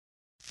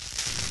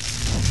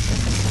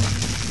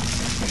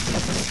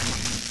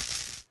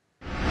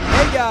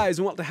guys,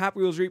 and welcome to Happy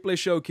Wheels Replay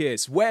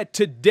Showcase, where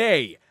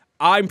today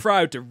I'm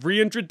proud to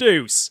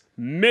reintroduce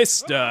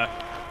Mr.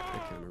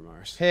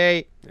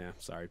 Hey. Yeah,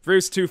 sorry.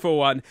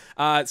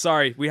 Bruce241.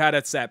 Sorry, we had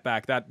a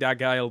setback. That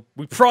guy,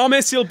 we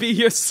promise he'll be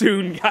here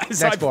soon,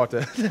 guys. Next quarter.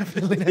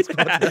 Definitely next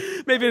quarter.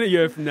 Maybe in a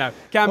year from now.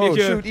 Cam, Oh,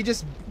 you shoot, he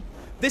just...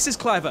 This is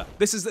clever.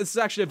 This is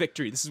actually a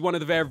victory. This is one of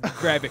the very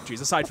rare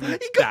victories, aside from He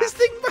got his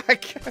thing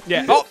back.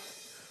 Yeah. Oh!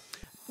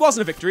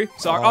 Wasn't a victory.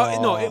 Sorry.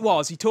 Oh, no, it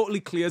was. He totally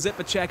clears it,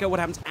 but check out what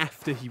happens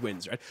after he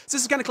wins, right? So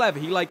this is kind of clever.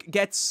 He, like,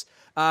 gets...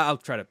 I'll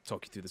try to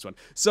talk you through this one.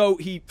 So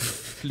he...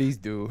 Please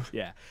do.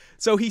 Yeah.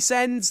 So he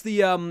sends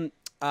the...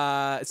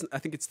 I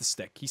think it's the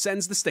stick. He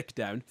sends the stick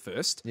down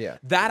first. Yeah.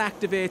 That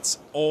activates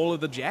all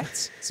of the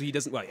jets. So he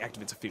doesn't... Well, he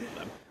activates a few of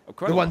them.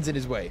 Oh, The one's in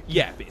his way.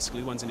 Yeah,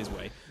 basically. The one's in his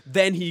way.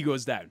 Then he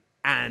goes down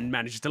and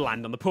manages to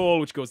land on the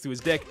pole, which goes through his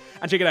dick.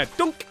 And check it out.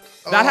 Dunk!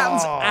 That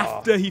happens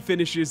after he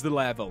finishes the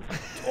level.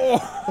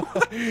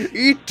 Oh!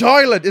 Eat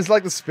toilet is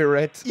like the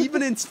spirit.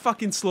 Even in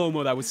fucking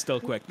slow-mo, that was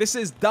still quick. This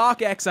is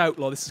Dark X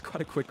Outlaw. This is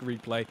quite a quick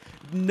replay.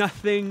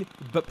 Nothing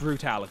but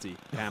brutality,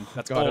 Cam.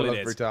 That's God, all I it love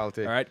is.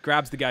 brutality. All right,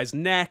 grabs the guy's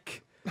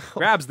neck,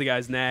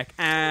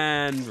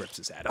 and rips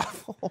his head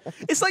off.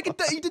 It's like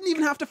he didn't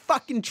even have to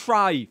fucking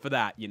try for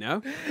that, you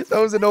know? That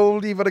was an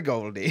oldie but a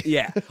goldie.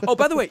 Yeah. Oh,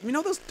 by the way, you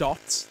know those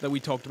dots that we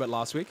talked about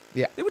last week?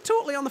 Yeah. They were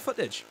totally on the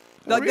footage.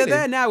 Oh, Like, really? they're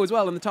there now as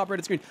well on the top right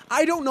of the screen.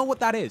 I don't know what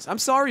that is. I'm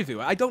sorry,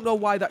 viewer. I don't know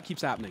why that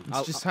keeps happening.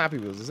 It's just Happy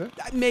Wheels, is it?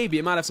 Maybe.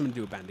 It might have something to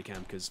do with Bandicam,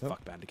 because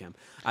fuck Bandicam.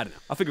 I don't know.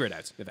 I'll figure it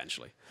out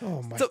eventually.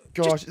 Oh my So,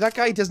 gosh. That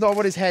guy does not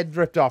want his head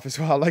ripped off as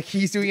well. Like,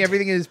 he's doing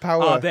everything in his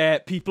power. Are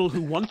there people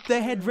who want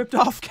their head ripped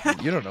off, Cam?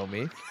 You don't know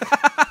me.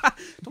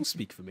 Don't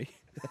speak for me.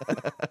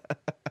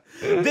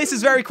 This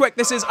is very quick.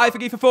 This is I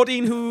Forgive for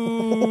 14,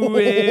 who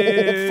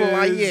is...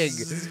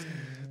 Flying.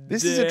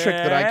 This is a trick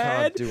that I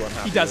can't do on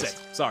Happy He does Wheels.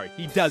 it. Sorry,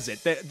 he does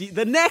it.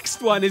 The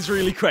next one is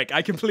really quick.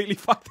 I completely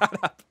fucked that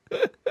up.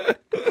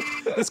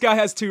 This guy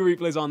has 2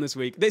 replays on this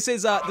week. This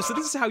is so this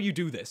is how you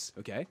do this,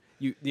 okay?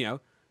 You know,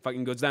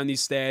 fucking goes down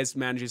these stairs,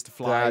 manages to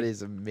fly. That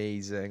is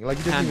amazing. Like,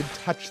 he doesn't even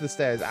touch the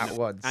stairs at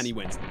once. And he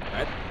wins,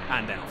 right?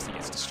 And then obviously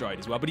gets destroyed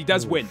as well. But he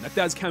does win. That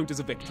does count as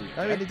a victory.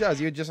 I mean, he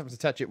does. You just have to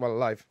touch it while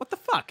alive. What the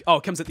fuck? Oh,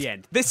 it comes at the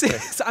end. This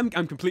is... I'm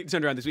completely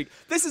turned around this week.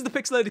 This is the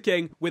Pixelated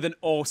King with an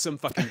awesome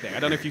fucking thing. I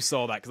don't know if you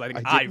saw that, because I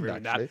think I didn't,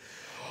 ruined actually.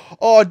 that.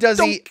 Oh, does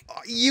he?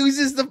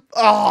 Uses the...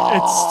 Oh,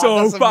 It's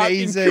so that's fucking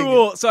amazing.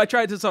 cool. So I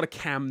tried to sort of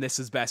cam this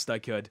as best I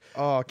could.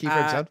 Oh,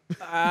 keyframe, son.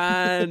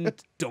 And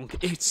dunk.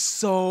 It's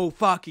so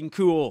fucking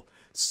cool.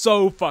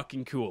 So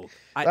fucking cool.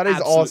 That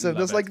is awesome.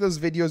 There's It. like those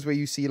videos where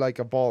you see like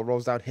a ball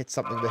rolls down, hits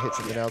something, that hits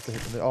something else, that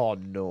hits something. Oh,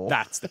 no.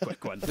 That's the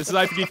quick one. This is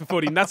I Forgive for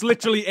 14. That's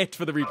literally it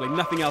for the replay.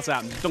 Nothing else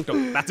happens. Dunk,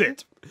 dunk. That's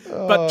it.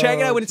 But check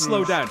it out when it's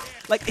slowed down.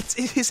 Like,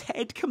 his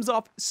head comes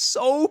off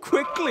so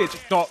quickly. It's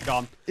just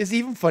gone. It's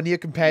even funnier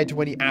compared to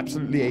when he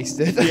absolutely aced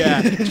it.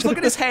 Yeah. Just look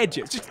at his head.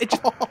 It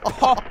just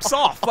pops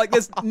off. Like,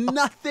 there's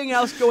nothing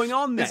else going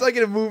on there. It's like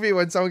in a movie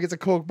when someone gets a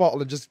Coke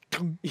bottle and just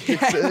Yeah,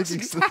 kicks that's the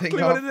exactly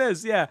thing what off. it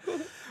is, yeah.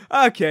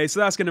 Okay, so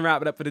that's going to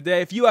wrap it up for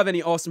today. If you have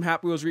any awesome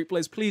Happy Wheels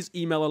replays, please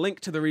email a link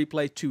to the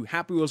replay to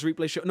Happy Wheels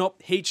Replay Show. No,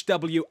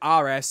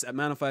 HWRS at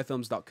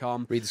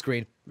manofirefilms.com. Read the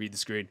screen. Read the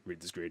screen, read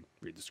the screen,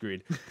 read the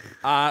screen.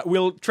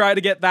 We'll try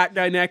to get that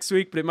guy next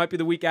week, but it might be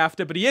the week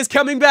after. But he is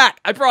coming back,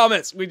 I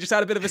promise. We just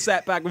had a bit of a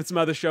setback with some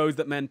other shows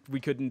that meant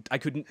I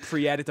couldn't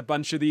pre-edit a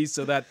bunch of these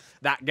so that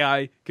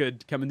guy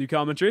could come and do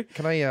commentary.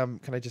 Can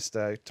I just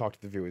talk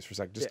to the viewers for a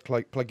second? Just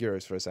plug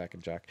yours for a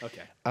second, Jack.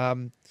 Okay.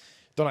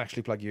 Don't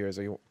actually plug yours,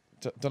 or you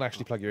don't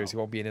actually plug yours. You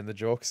won't be in the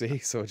joke, see?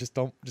 So just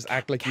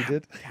act like you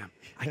did. Cam,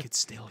 I could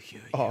still hear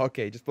you. Oh,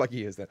 okay. Just plug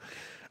your ears then.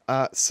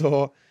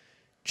 So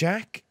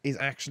Jack is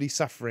actually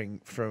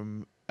suffering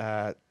from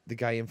the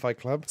guy in Fight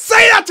Club,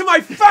 Say that to my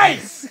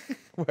face!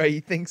 where he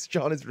thinks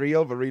John is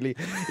real, but really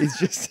is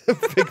just a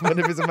figment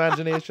of his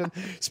imagination.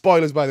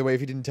 Spoilers, by the way,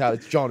 if you didn't tell,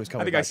 it's John who's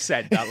coming I think back. I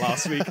said that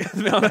last week, to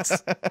be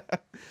honest.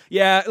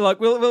 Yeah, look,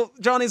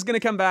 John is going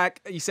to come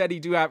back. He said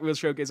he'd do Happy Wheels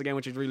Showcase again,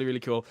 which is really, really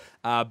cool.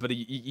 But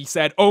he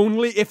said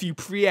only if you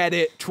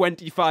pre-edit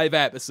 25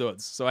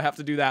 episodes. So I have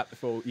to do that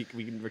before we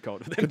can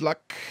record with him. Good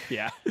luck.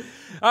 Yeah.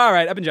 All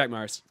right, I've been Jack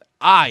Morris.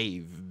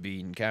 I've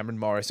been Cameron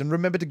Morris, and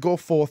remember to go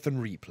forth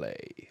and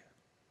replay.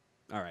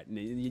 All right,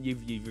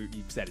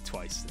 you've said it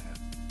twice now.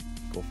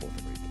 Go forth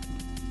and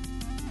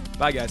replay.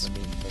 Bye, guys. I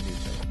mean,